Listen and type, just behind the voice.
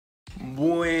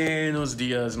Buenos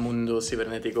días, mundo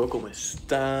cibernético, ¿cómo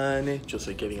están? Yo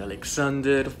soy Kevin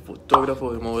Alexander,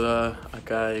 fotógrafo de moda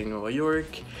acá en Nueva York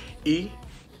y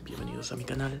bienvenidos a mi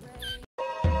canal.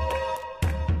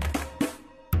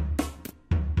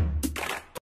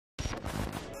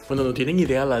 Bueno, no tienen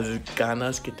idea las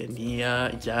ganas que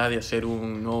tenía ya de hacer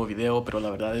un nuevo video, pero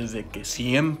la verdad es de que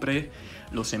siempre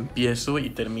los empiezo y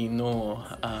termino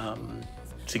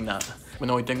sin nada.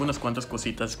 Bueno, hoy tengo unas cuantas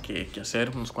cositas que hacer,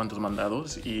 unos cuantos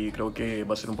mandados, y creo que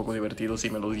va a ser un poco divertido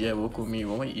si me los llevo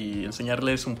conmigo y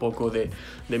enseñarles un poco de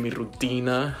mi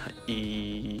rutina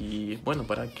y bueno,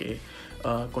 para que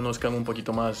conozcan un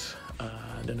poquito más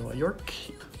de Nueva York.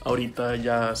 Ahorita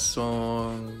ya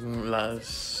son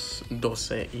las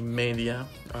 12:30,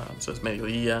 o sea, es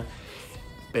mediodía,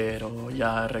 pero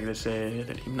ya regresé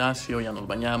del gimnasio, ya nos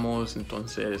bañamos,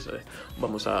 entonces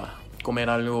vamos a comer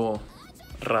algo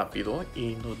rápido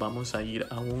y nos vamos a ir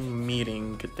a un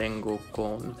meeting que tengo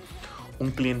con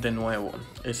un cliente nuevo.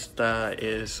 Esta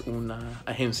es una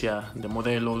agencia de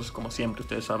modelos, como siempre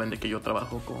ustedes saben de que yo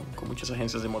trabajo con muchas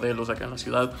agencias de modelos acá en la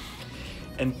ciudad.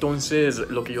 Entonces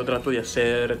lo que yo trato de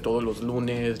hacer todos los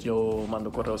lunes, yo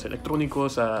mando correos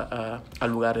electrónicos a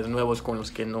lugares nuevos con los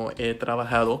que no he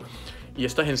trabajado, y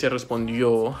esta agencia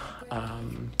respondió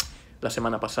la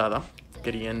semana pasada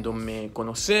queriéndome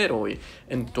conocer hoy.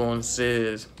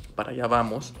 Entonces para allá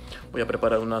vamos. Voy a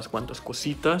preparar unas cuantas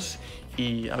cositas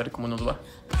y a ver cómo nos va.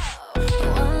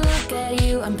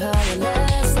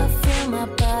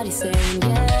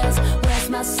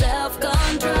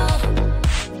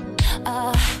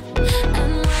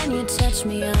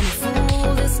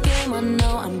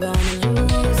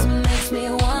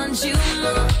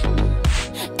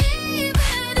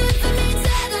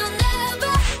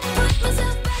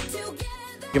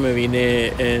 Que me vine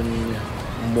en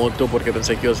moto porque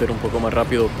pensé que iba a ser un poco más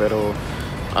rápido, pero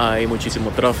hay muchísimo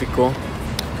tráfico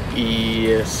y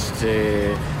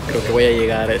creo que voy a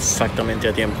llegar exactamente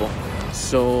a tiempo.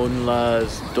 Son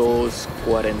las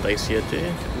 2:47,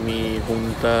 mi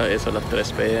junta es a las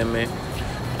 3 p.m,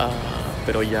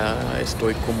 pero ya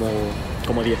estoy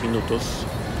como 10 minutos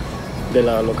de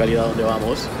la localidad donde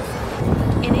vamos.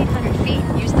 In 800 feet,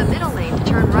 use the middle lane to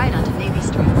turn right onto Navy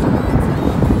Street.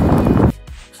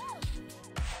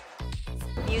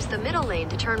 Use the middle lane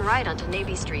to turn right onto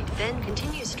Navy Street, then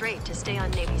continue straight to stay on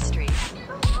Navy Street.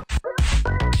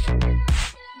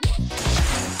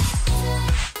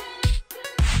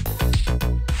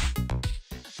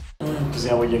 Pues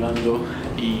ya voy llegando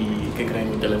y ¿qué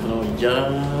creen? Mi teléfono ya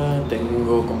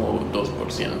tengo como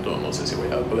 2%, no sé si voy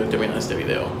a poder terminar este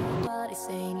video.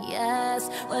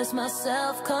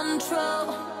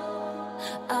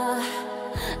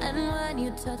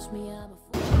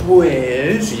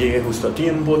 Pues llegué justo a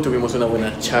tiempo, tuvimos una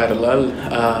buena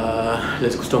charla,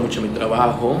 les gustó mucho mi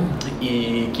trabajo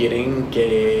y quieren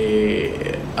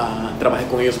que trabaje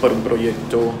con ellos para un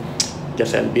proyecto, ya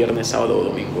sea el viernes, sábado o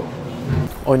domingo.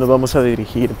 Hoy nos vamos a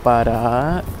dirigir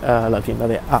para la tienda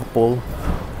de Apple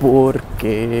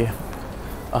porque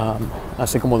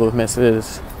hace como 2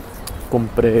 meses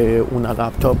compré una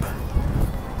laptop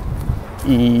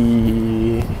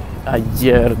y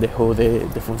ayer dejó de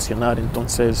funcionar,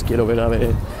 entonces quiero ver a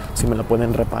ver si me la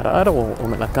pueden reparar o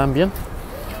me la cambian.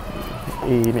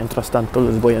 Y mientras tanto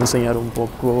les voy a enseñar un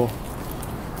poco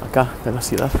acá de la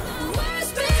ciudad.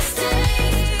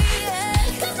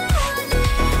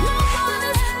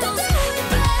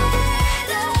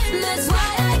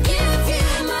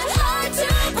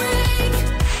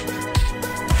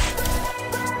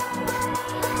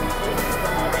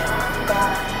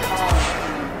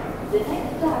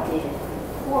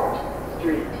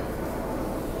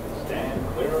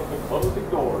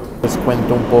 Les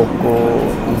cuento un poco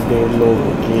de lo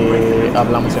que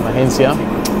hablamos en la agencia.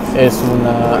 Es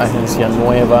una agencia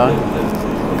nueva,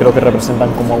 creo que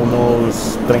representan como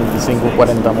unos 35 o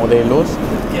 40 modelos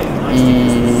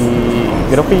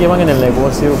y creo que llevan en el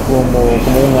negocio como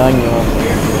un año.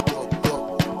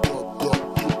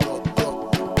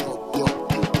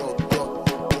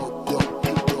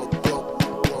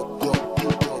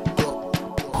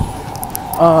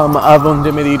 A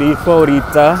donde me dirijo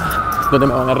ahorita, donde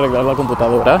me van a arreglar la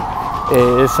computadora,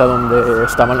 es a donde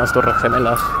estaban las Torres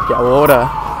Gemelas, que ahora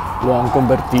lo han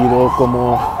convertido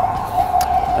como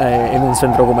en un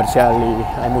centro comercial y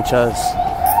hay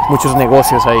muchos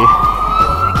negocios ahí.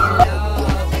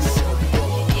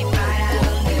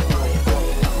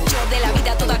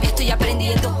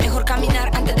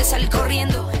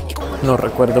 No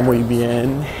recuerdo muy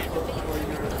bien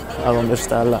a dónde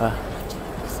está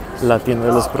la tienda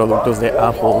de los productos de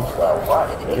Apple.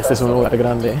 Este es un lugar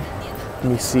grande.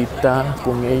 Mi cita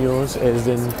con ellos es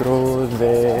dentro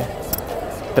de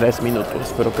 3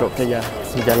 minutos, pero creo que ya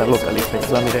la localicé, ya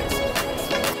la miré.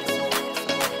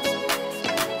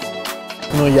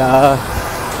 No, ya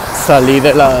salí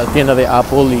de la tienda de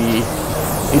Apple y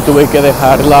tuve que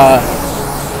dejar la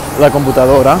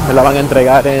computadora. Me la van a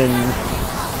entregar en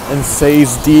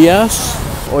 6 días.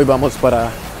 Hoy vamos para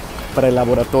el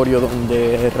laboratorio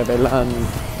donde revelan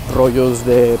rollos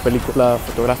de película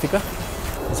fotográfica.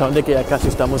 Saben de que ya casi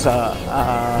estamos a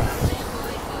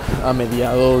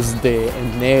mediados de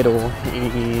enero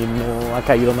y no ha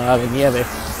caído nada de nieve,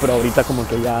 pero ahorita como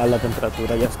que ya la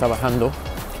temperatura ya está bajando,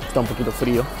 está un poquito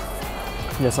frío,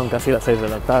 ya son casi las 6 de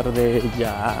la tarde,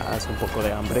 ya hace un poco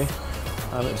de hambre.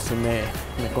 A ver si me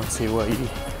consigo ahí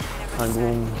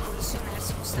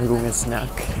algún snack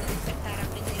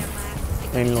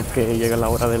en lo que llega la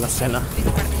hora de la cena.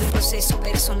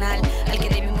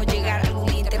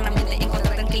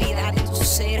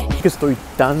 Estoy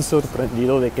tan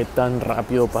sorprendido de que tan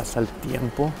rápido pasa el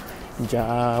tiempo.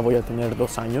 Ya voy a tener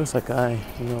 2 años acá en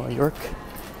Nueva York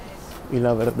y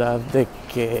la verdad de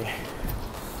que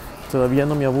todavía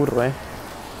no me aburro,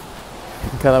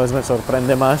 Cada vez me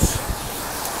sorprende más.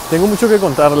 Tengo mucho que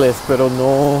contarles, pero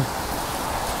no, o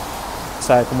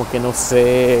sea, como que no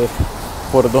sé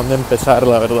por dónde empezar,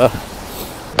 la verdad.